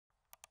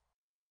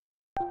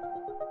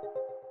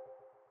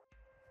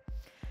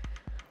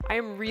I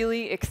am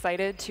really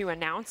excited to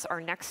announce our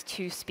next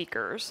two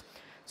speakers.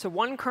 So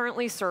one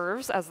currently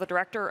serves as the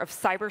Director of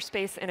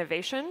Cyberspace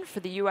Innovation for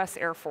the US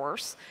Air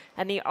Force,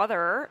 and the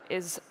other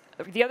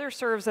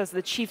serves as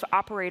the Chief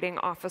Operating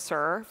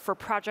Officer for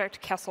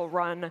Project Kessel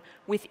run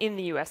within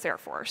the US Air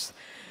Force.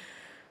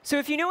 So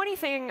if you know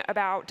anything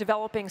about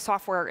developing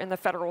software in the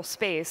federal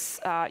space,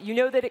 you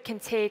know that it can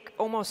take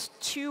almost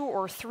 2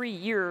 or 3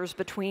 years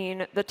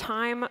between the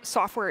time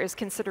software is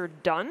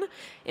considered done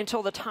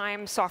until the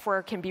time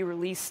software can be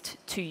released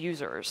to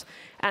users.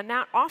 And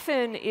that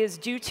often is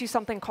due to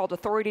something called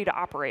authority to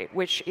operate,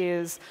 which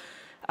is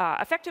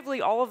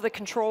effectively all of the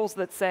controls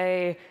that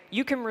say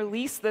you can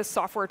release this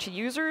software to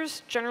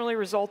users generally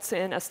results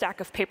in a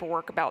stack of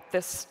paperwork about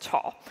this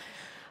tall.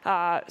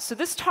 So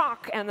this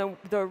talk and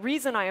the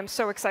reason I am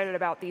so excited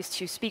about these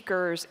two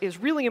speakers is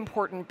really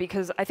important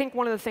because I think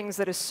one of the things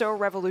that is so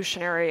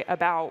revolutionary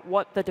about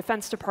what the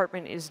Defense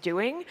Department is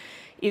doing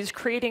is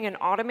creating an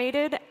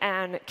automated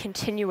and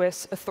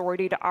continuous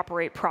authority to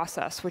operate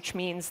process, which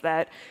means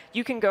that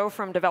you can go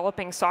from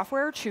developing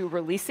software to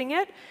releasing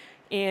it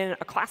in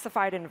a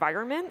classified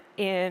environment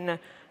in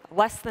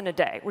less than a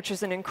day, which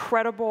is an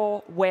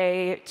incredible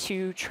way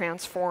to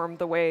transform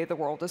the way the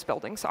world is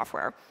building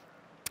software.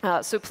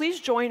 So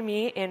please join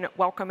me in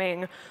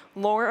welcoming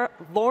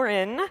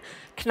Lauren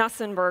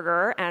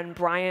Knausenberger and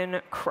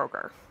Bryon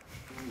Kroger.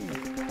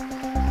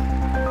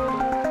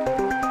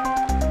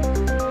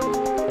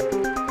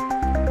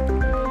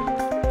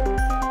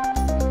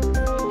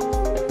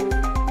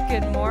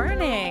 Good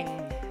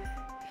morning.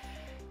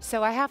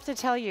 So I have to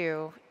tell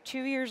you,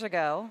 2 years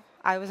ago,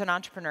 I was an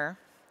entrepreneur.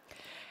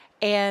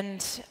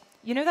 And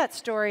you know that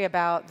story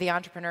about the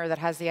entrepreneur that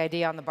has the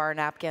idea on the bar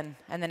napkin,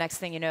 and the next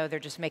thing you know, they're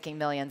just making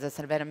millions. It's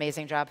been an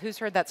amazing job. Who's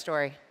heard that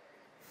story?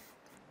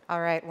 All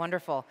right,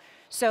 wonderful.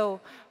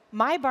 So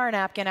my bar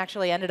napkin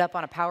actually ended up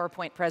on a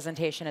PowerPoint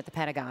presentation at the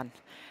Pentagon.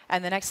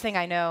 And the next thing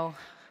I know,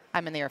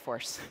 I'm in the Air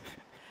Force.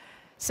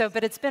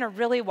 But it's been a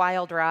really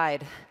wild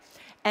ride.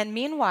 And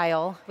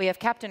meanwhile, we have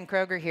Captain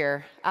Kroger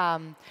here.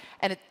 And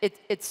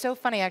it's so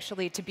funny,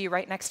 actually, to be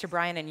right next to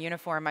Bryon in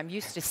uniform. I'm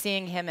used to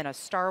seeing him in a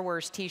Star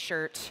Wars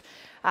T-shirt.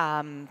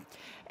 With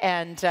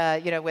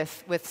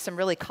some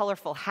really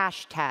colorful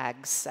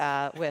hashtags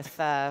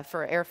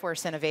for Air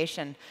Force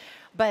innovation.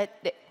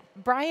 But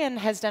Bryon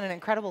has done an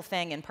incredible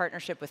thing in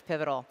partnership with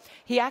Pivotal.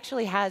 He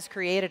actually has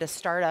created a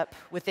startup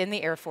within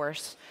the Air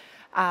Force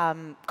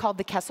called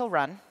the Kessel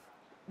Run,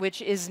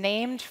 which is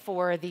named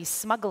for the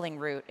smuggling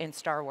route in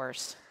Star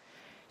Wars.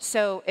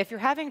 So if you're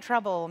having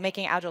trouble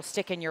making Agile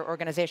stick in your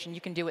organization,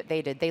 you can do what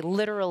they did. They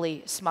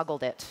literally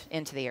smuggled it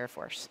into the Air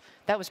Force.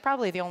 That was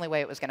probably the only way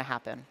it was going to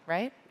happen,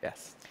 right?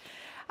 Yes.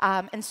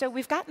 And so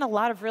we've gotten a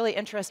lot of really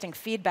interesting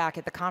feedback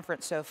at the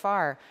conference so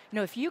far. You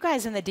know, if you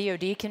guys in the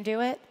DoD can do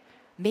it,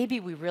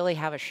 maybe we really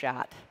have a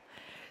shot.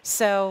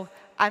 So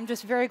I'm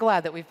just very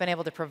glad that we've been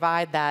able to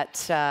provide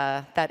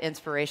that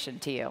inspiration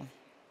to you.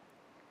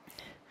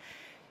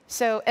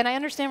 So, and I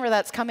understand where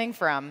that's coming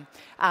from.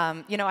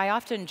 I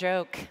often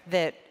joke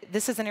that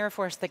this is an Air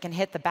Force that can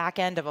hit the back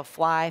end of a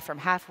fly from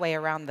halfway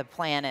around the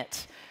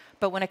planet.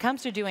 But when it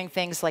comes to doing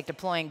things like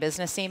deploying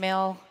business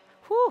email,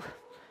 whew,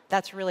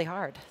 that's really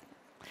hard.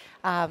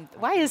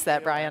 Why is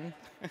that, Bryon?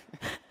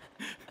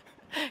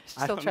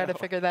 Still trying to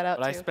figure that out,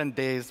 but too. I spend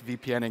days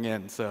VPNing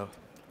in, so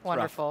it's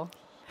wonderful. Rough.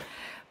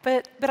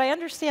 But I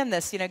understand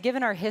this,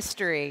 given our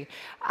history.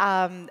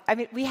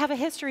 We have a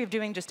history of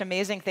doing just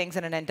amazing things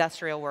in an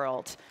industrial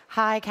world,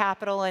 high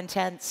capital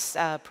intense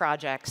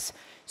projects.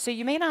 So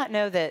you may not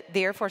know that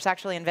the Air Force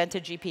actually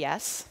invented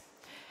GPS.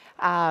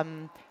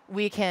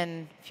 We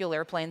can fuel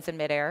airplanes in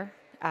midair,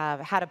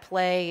 had a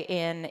play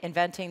in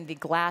inventing the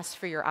glass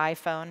for your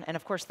iPhone, and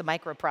of course the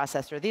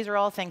microprocessor. These are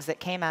all things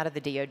that came out of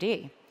the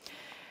DoD.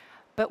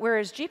 But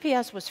whereas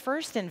GPS was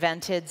first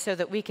invented so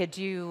that we could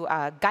do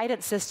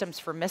guidance systems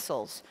for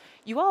missiles,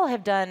 you all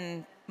have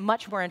done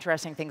much more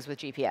interesting things with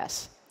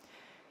GPS.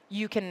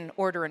 You can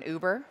order an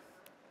Uber.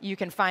 You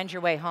can find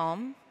your way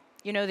home.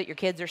 You know that your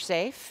kids are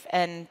safe.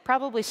 And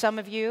probably some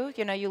of you,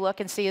 you look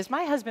and see, is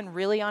my husband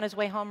really on his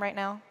way home right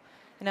now?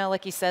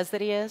 Like he says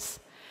that he is.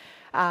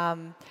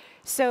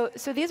 So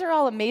these are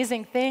all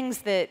amazing things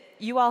that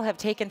you all have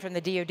taken from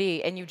the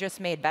DoD and you just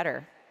made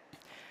better.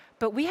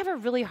 But we have a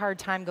really hard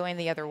time going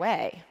the other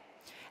way.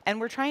 And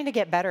we're trying to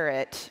get better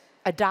at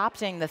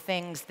adopting the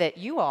things that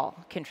you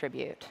all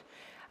contribute.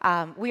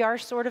 We are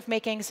sort of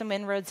making some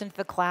inroads into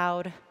the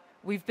cloud.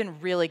 We've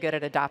been really good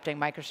at adopting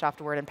Microsoft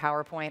Word and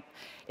PowerPoint.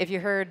 If you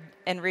heard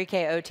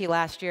Enrique OT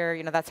last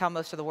year, that's how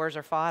most of the wars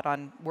are fought,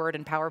 on Word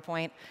and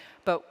PowerPoint.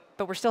 But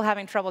we're still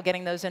having trouble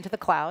getting those into the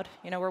cloud.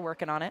 We're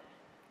working on it.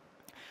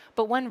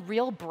 But one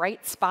real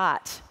bright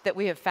spot that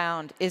we have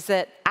found is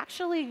that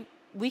actually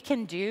we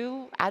can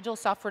do Agile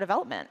software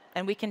development,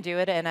 and we can do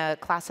it in a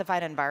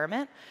classified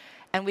environment,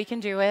 and we can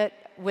do it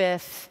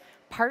with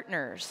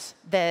partners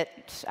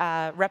that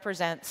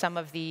represent some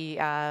of the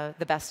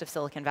best of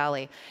Silicon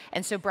Valley.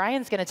 And so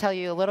Bryon's going to tell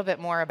you a little bit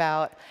more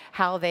about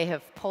how they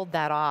have pulled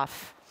that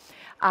off.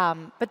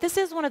 But this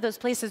is one of those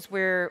places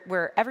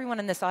where everyone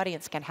in this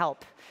audience can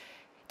help.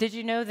 Did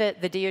you know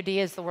that the DoD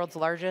is the world's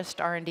largest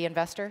R&D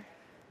investor?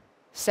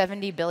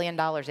 $70 billion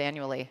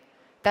annually.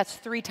 That's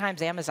 3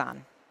 times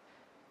Amazon.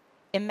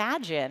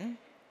 Imagine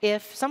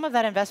if some of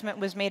that investment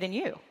was made in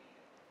you.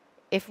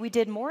 If we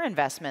did more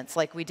investments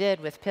like we did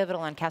with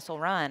Pivotal and Kessel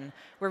Run,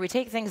 where we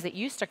take things that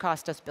used to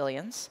cost us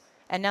billions,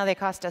 and now they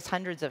cost us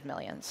hundreds of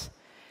millions.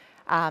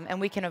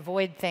 And we can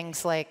avoid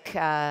things like,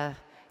 the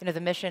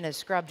mission is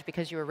scrubbed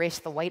because you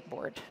erased the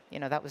whiteboard.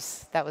 That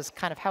was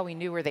kind of how we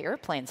knew where the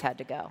airplanes had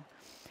to go.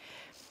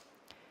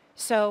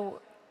 So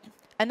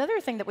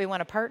another thing that we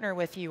want to partner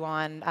with you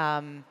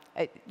on,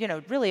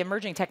 really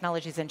emerging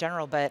technologies in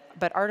general, but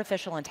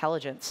artificial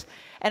intelligence.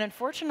 And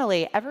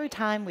unfortunately, every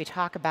time we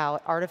talk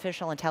about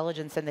artificial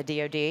intelligence in the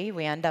DoD,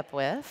 we end up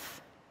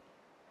with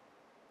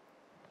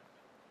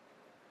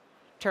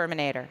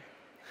Terminator.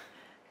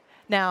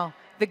 Now,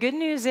 the good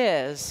news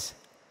is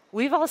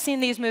we've all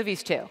seen these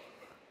movies too.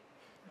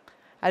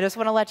 I just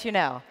want to let you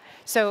know.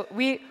 So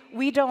we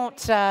don't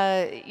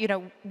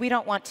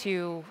want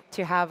to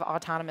have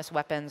autonomous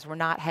weapons. We're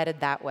not headed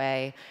that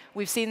way.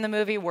 We've seen the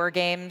movie War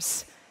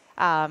Games.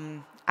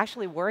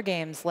 Actually, War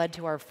Games led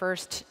to our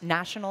first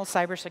national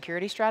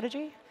cybersecurity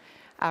strategy.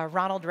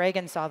 Ronald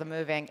Reagan saw the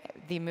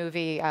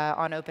movie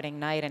on opening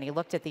night, and he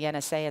looked at the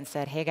NSA and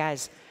said, "Hey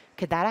guys,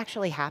 could that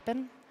actually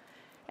happen?"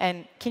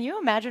 And can you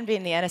imagine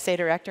being the NSA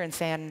director and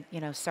saying,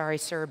 "Sorry,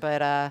 sir,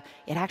 but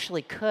it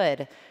actually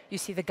could." You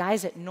see, the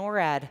guys at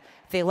NORAD,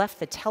 they left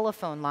the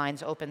telephone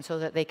lines open so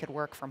that they could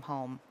work from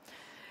home.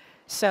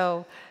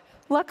 So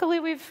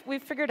luckily,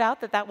 we've figured out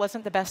that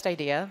wasn't the best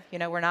idea.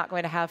 We're not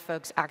going to have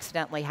folks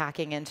accidentally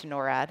hacking into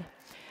NORAD.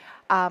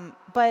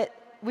 But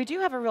we do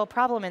have a real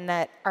problem in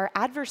that our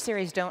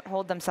adversaries don't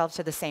hold themselves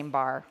to the same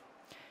bar.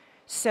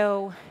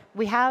 So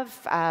we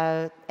have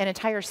an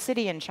entire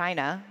city in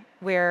China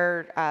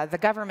where the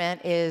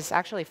government is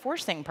actually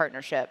forcing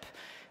partnership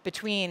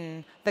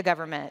between the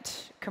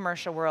government,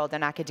 commercial world,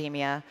 and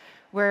academia,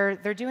 where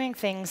they're doing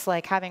things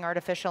like having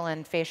artificial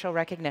and facial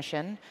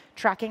recognition,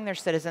 tracking their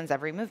citizens'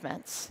 every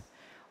movements,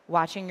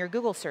 watching your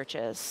Google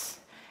searches,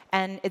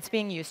 and it's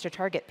being used to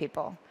target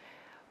people.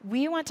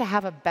 We want to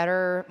have a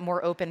better,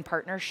 more open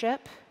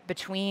partnership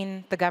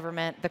between the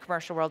government, the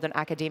commercial world, and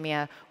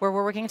academia, where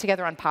we're working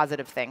together on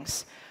positive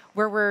things,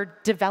 where we're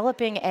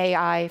developing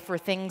AI for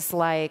things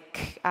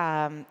like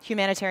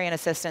humanitarian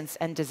assistance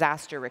and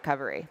disaster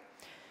recovery.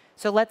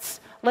 So let's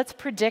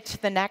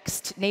predict the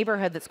next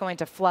neighborhood that's going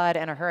to flood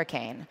in a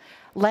hurricane.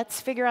 Let's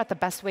figure out the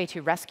best way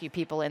to rescue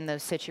people in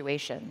those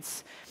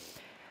situations.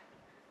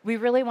 We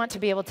really want to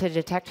be able to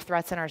detect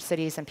threats in our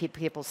cities and keep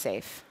people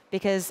safe.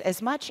 Because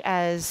as much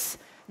as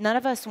none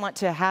of us want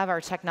to have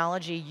our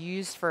technology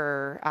used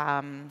for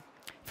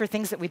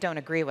things that we don't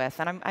agree with,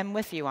 and I'm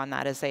with you on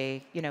that as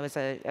a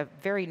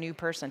very new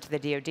person to the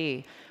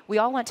DoD, we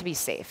all want to be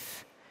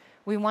safe.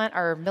 We want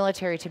our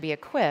military to be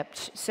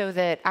equipped so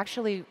that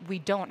actually we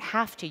don't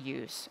have to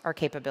use our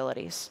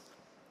capabilities.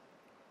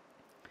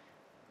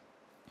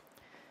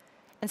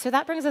 And so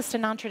that brings us to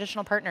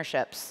non-traditional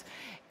partnerships.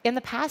 In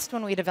the past,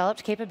 when we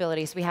developed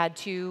capabilities, we had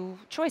 2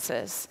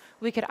 choices.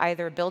 We could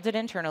either build it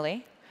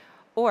internally,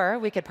 or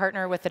we could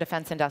partner with the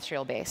defense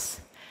industrial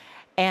base.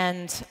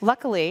 And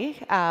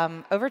luckily,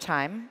 over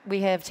time,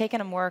 we have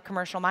taken a more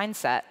commercial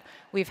mindset.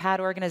 We've had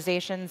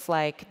organizations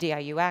like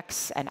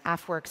DIUX and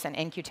AFWorks and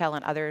NQTel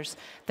and others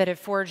that have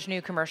forged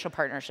new commercial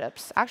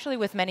partnerships, actually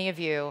with many of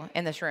you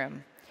in this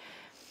room.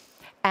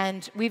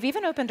 And we've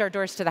even opened our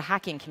doors to the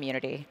hacking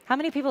community. How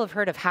many people have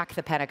heard of Hack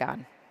the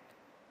Pentagon?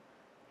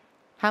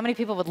 How many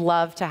people would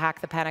love to hack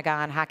the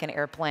Pentagon, hack an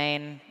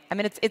airplane? I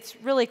mean, it's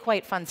really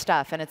quite fun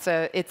stuff, and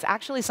it's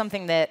actually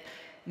something that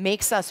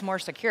makes us more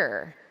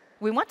secure.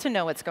 We want to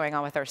know what's going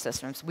on with our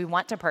systems. We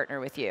want to partner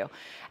with you.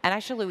 And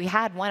actually, we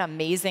had one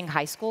amazing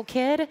high school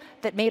kid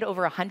that made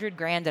over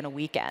 $100,000 in a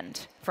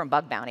weekend from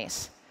bug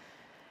bounties.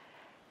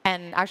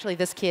 And actually,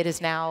 this kid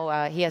is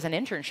now, he has an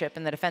internship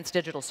in the Defense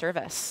Digital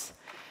Service.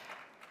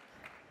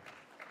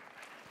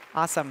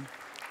 Awesome.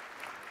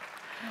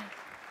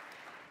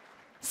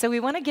 So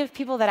we want to give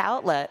people that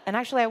outlet. And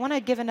actually, I want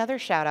to give another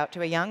shout out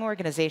to a young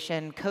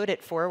organization, Code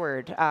It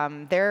Forward.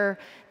 They're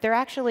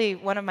actually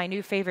one of my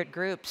new favorite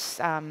groups.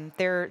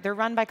 They're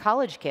run by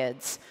college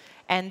kids.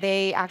 And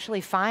they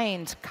actually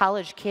find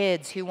college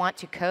kids who want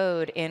to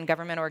code in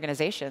government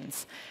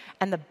organizations.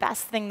 And the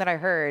best thing that I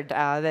heard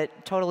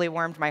that totally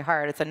warmed my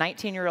heart, it's a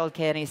 19-year-old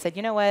kid, and he said,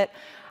 "You know what?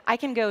 I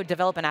can go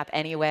develop an app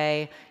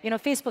anyway.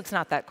 Facebook's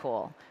not that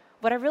cool.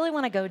 What I really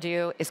want to go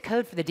do is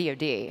code for the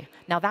DoD.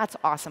 Now that's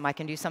awesome. I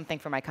can do something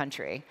for my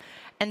country."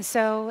 And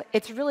so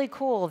it's really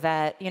cool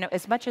that,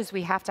 as much as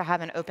we have to have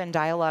an open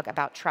dialogue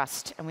about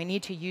trust, and we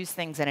need to use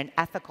things in an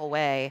ethical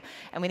way,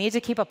 and we need to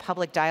keep a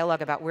public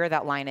dialogue about where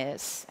that line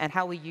is and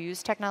how we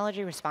use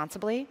technology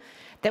responsibly,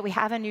 that we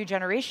have a new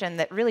generation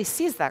that really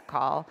sees that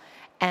call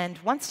and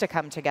wants to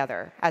come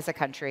together as a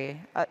country,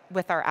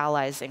 with our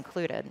allies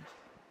included.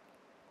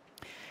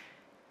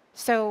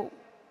 So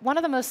one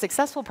of the most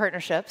successful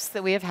partnerships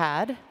that we have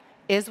had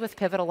is with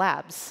Pivotal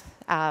Labs.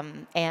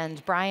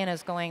 And Bryon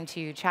is going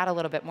to chat a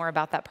little bit more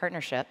about that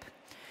partnership.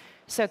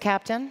 So,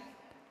 Captain,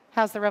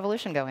 How's the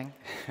revolution going?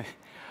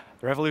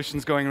 The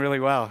revolution's going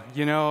really well.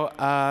 You know,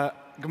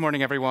 good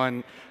morning,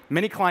 everyone.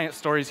 Many client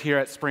stories here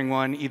at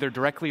SpringOne, either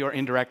directly or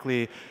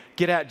indirectly,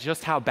 get at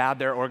just how bad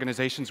their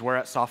organizations were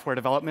at software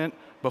development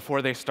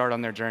before they start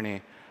on their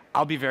journey.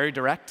 I'll be very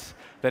direct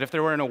that if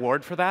there were an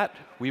award for that,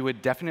 we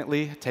would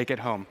definitely take it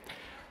home.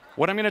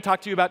 What I'm going to talk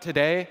to you about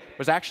today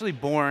was actually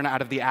born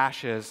out of the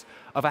ashes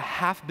of a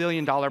 $500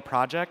 million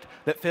project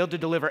that failed to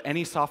deliver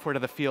any software to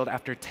the field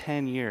after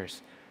 10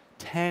 years.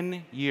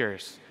 10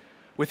 years.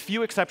 With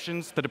few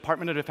exceptions, the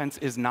Department of Defense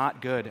is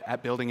not good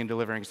at building and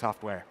delivering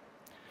software.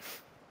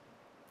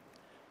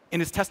 In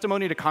his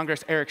testimony to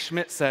Congress, Eric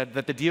Schmidt said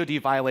that the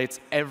DoD violates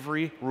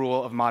every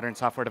rule of modern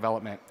software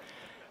development.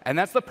 And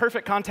that's the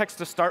perfect context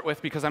to start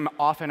with because I'm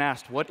often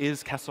asked, what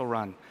is Kessel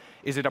Run?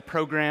 Is it a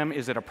program?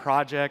 Is it a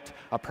project?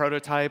 A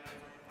prototype?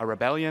 A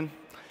rebellion?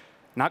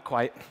 Not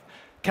quite.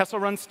 Kessel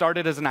Run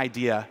started as an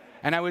idea.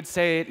 And I would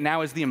say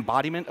now is the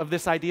embodiment of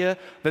this idea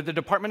that the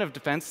Department of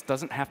Defense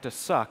doesn't have to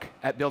suck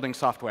at building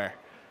software.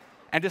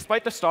 And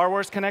despite the Star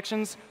Wars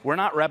connections, we're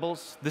not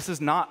rebels. This is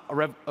not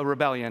a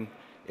rebellion.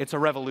 It's a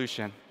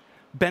revolution,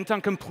 bent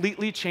on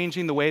completely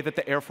changing the way that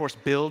the Air Force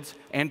builds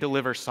and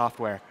delivers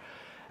software.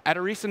 At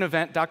a recent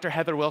event, Dr.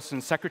 Heather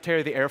Wilson, Secretary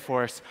of the Air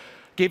Force,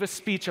 gave a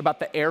speech about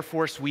the Air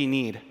Force we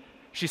need.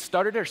 She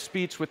started her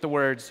speech with the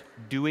words,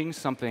 doing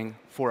something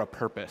for a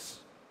purpose.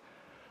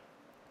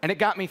 And it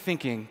got me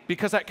thinking,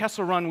 because at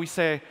Kessel Run, we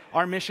say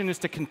our mission is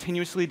to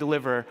continuously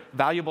deliver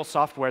valuable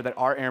software that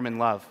our airmen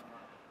love.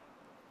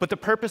 But the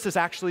purpose is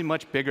actually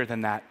much bigger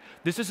than that.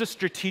 This is a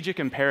strategic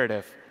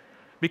imperative,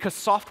 because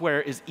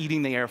software is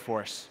eating the Air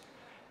Force.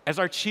 As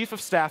our Chief of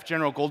Staff,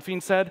 General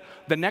Goldfein, said,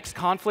 the next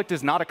conflict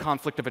is not a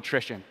conflict of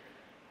attrition.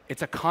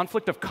 It's a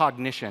conflict of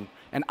cognition,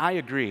 and I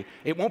agree.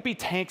 It won't be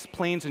tanks,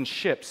 planes, and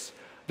ships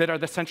that are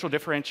the central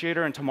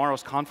differentiator in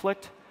tomorrow's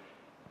conflict.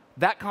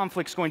 That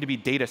conflict's going to be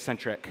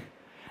data-centric,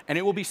 and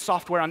it will be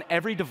software on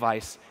every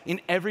device,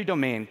 in every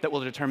domain, that will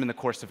determine the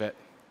course of it.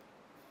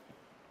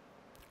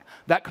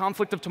 That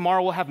conflict of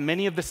tomorrow will have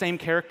many of the same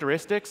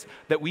characteristics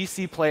that we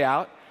see play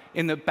out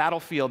in the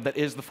battlefield that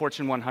is the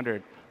Fortune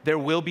 100. There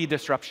will be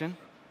disruption.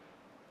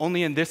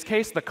 Only in this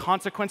case, the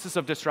consequences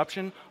of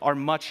disruption are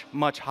much,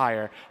 much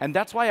higher. And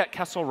that's why at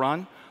Kessel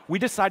Run, we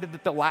decided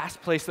that the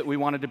last place that we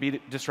wanted to be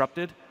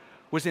disrupted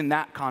was in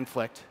that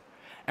conflict.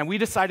 And we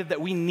decided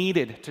that we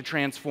needed to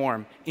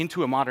transform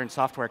into a modern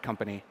software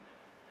company.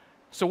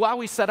 So while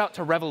we set out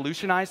to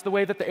revolutionize the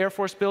way that the Air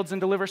Force builds and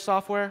delivers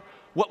software,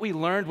 what we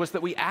learned was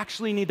that we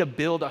actually need to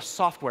build a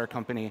software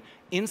company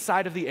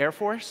inside of the Air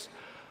Force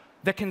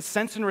that can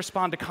sense and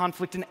respond to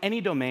conflict in any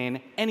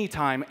domain,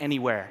 anytime,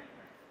 anywhere.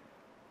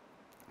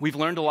 We've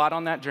learned a lot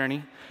on that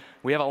journey.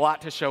 We have a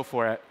lot to show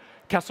for it.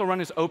 Kessel Run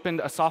has opened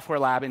a software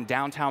lab in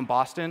downtown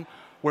Boston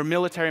where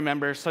military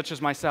members, such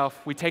as myself,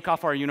 we take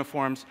off our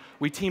uniforms,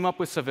 we team up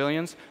with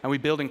civilians, and we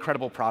build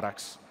incredible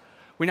products.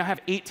 We now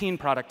have 18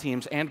 product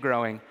teams and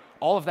growing.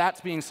 All of that's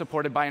being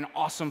supported by an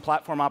awesome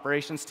platform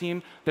operations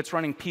team that's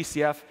running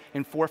PCF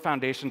in 4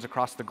 foundations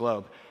across the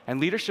globe. And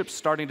leadership's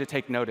starting to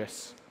take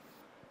notice.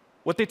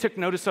 What they took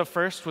notice of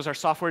first was our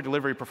software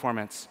delivery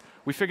performance.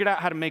 We figured out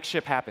how to make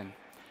ship happen.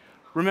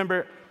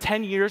 Remember,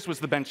 10 years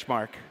was the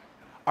benchmark.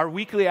 Our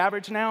weekly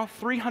average now,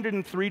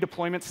 303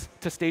 deployments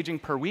to staging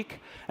per week,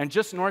 and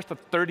just north of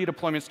 30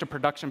 deployments to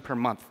production per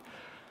month.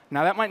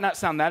 Now, that might not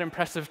sound that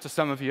impressive to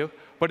some of you,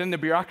 but in the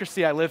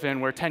bureaucracy I live in,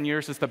 where 10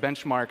 years is the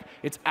benchmark,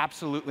 it's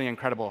absolutely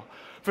incredible.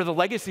 For the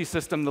legacy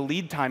system, the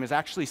lead time is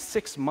actually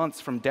 6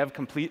 months from dev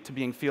complete to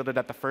being fielded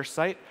at the first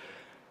site,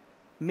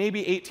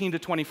 maybe 18 to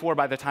 24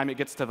 by the time it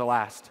gets to the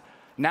last.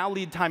 Now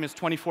lead time is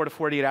 24 to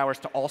 48 hours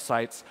to all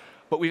sites,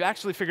 but we've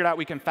actually figured out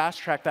we can fast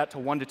track that to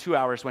 1 to 2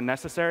 hours when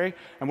necessary,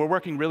 and we're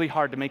working really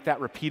hard to make that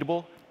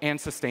repeatable and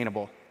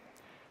sustainable.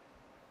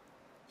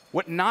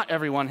 What not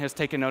everyone has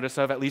taken notice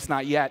of, at least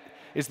not yet,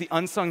 is the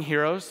unsung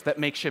heroes that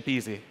make ship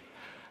easy.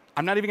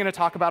 I'm not even going to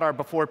talk about our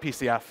before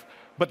PCF,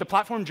 but the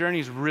platform journey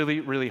is really,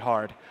 really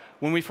hard.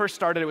 When we first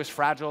started, it was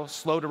fragile,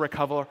 slow to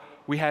recover.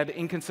 We had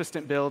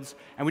inconsistent builds,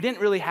 and we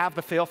didn't really have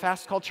the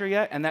fail-fast culture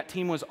yet, and that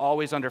team was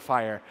always under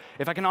fire.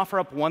 If I can offer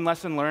up one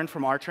lesson learned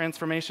from our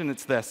transformation,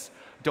 it's this.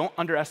 Don't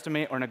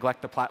underestimate or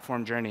neglect the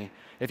platform journey.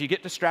 If you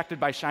get distracted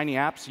by shiny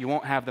apps, you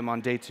won't have them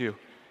on day 2.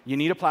 You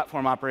need a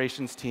platform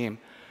operations team.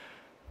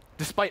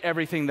 Despite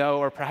everything, though,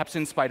 or perhaps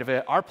in spite of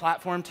it, our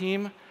platform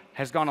team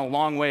has gone a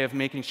long way of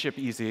making ship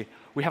easy.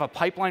 We have a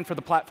pipeline for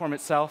the platform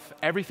itself.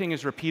 Everything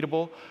is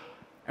repeatable.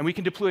 And we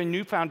can deploy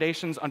new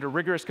foundations under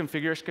rigorous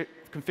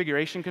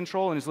configuration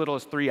control in as little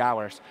as 3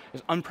 hours.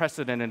 It's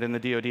unprecedented in the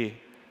DoD.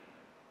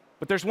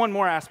 But there's one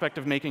more aspect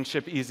of making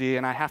ship easy,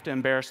 and I have to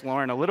embarrass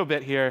Lauren a little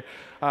bit here.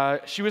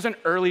 She was an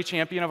early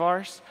champion of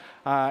ours,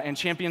 and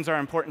champions are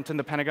important in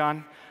the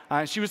Pentagon.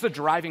 She was the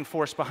driving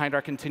force behind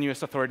our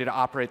continuous authority to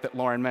operate that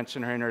Lauren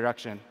mentioned in her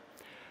introduction.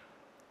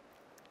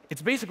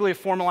 It's basically a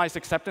formalized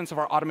acceptance of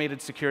our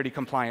automated security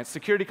compliance.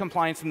 Security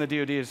compliance in the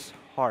DoD is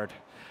hard.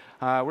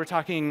 We're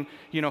talking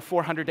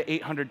 400 to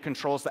 800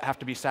 controls that have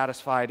to be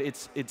satisfied.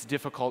 It's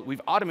difficult.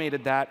 We've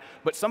automated that,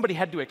 but somebody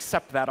had to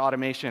accept that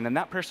automation, and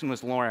that person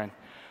was Lauren.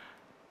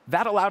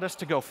 That allowed us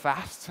to go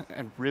fast,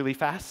 and really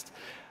fast.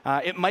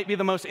 It might be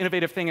the most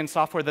innovative thing in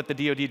software that the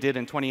DoD did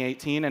in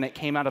 2018, and it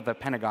came out of the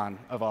Pentagon,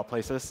 of all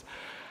places.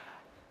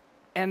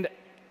 And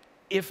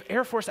if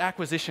Air Force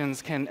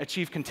acquisitions can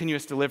achieve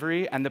continuous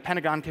delivery, and the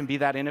Pentagon can be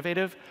that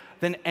innovative,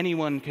 then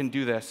anyone can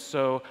do this.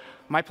 So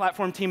my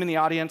platform team in the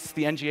audience,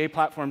 the NGA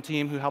platform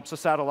team, who helps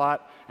us out a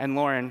lot, and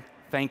Lauren,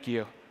 thank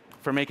you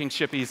for making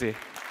ship easy.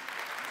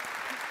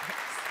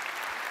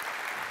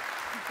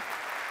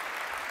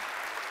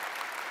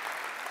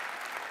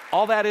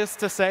 All that is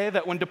to say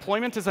that when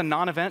deployment is a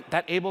non-event,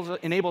 that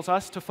enables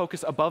us to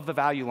focus above the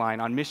value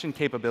line on mission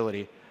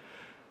capability.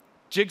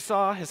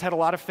 Jigsaw has had a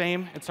lot of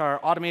fame. It's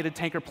our automated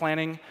tanker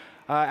planning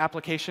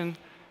application.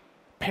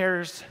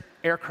 Pairs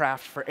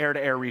aircraft for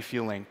air-to-air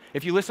refueling.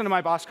 If you listen to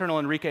my boss, Colonel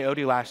Enrique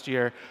Odi, last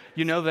year,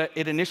 you know that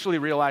it initially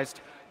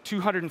realized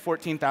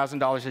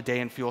 $214,000 a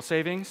day in fuel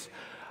savings.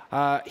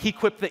 He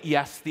quipped that,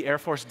 yes, the Air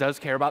Force does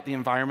care about the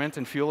environment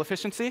and fuel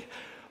efficiency.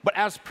 But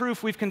as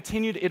proof, we've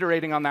continued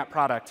iterating on that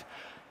product.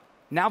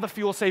 Now the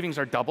fuel savings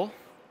are double.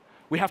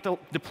 We have to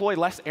deploy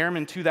less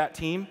airmen to that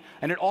team,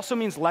 and it also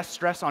means less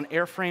stress on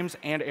airframes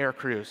and air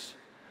crews.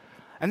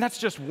 And that's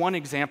just one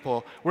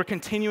example. We're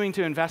continuing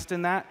to invest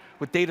in that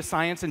with data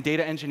science and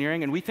data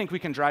engineering, and we think we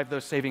can drive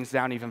those savings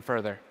down even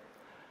further.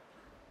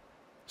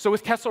 So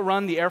with Kessel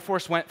Run, the Air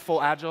Force went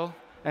full agile.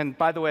 And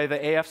by the way,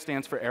 the AF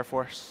stands for Air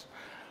Force.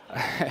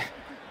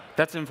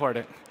 That's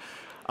important.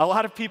 A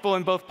lot of people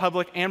in both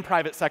public and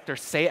private sector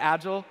say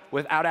agile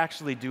without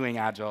actually doing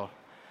agile.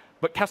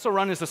 But Kessel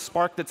Run is a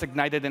spark that's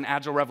ignited an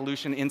agile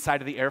revolution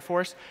inside of the Air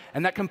Force,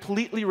 and that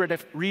completely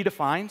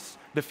redefines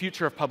the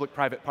future of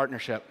public-private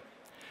partnership.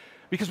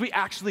 Because we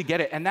actually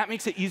get it, and that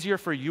makes it easier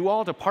for you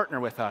all to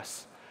partner with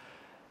us.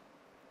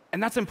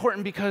 And that's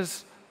important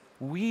because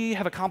we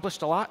have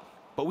accomplished a lot,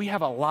 but we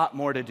have a lot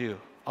more to do.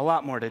 A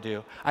lot more to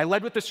do. I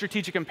led with the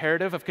strategic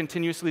imperative of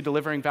continuously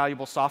delivering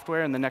valuable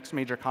software in the next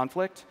major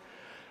conflict.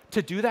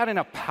 To do that in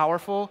a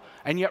powerful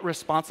and yet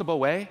responsible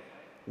way,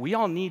 we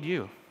all need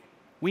you.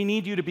 We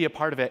need you to be a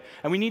part of it,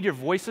 and we need your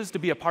voices to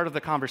be a part of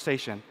the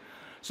conversation.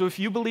 So if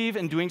you believe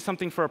in doing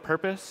something for a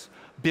purpose,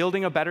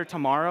 building a better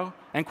tomorrow,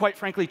 and quite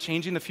frankly,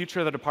 changing the future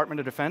of the Department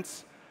of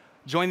Defense,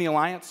 join the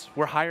Alliance.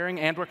 We're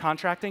hiring and we're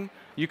contracting.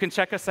 You can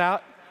check us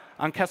out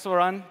on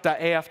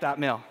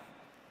kesselrun.af.mil.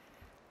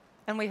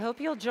 And we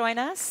hope you'll join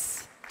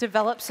us,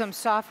 develop some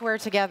software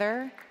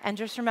together, and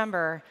just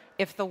remember,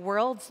 if the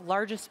world's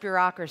largest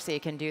bureaucracy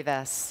can do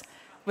this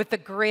with the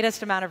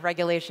greatest amount of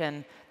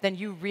regulation, then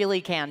you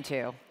really can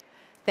too.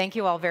 Thank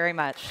you all very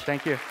much.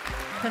 Thank you.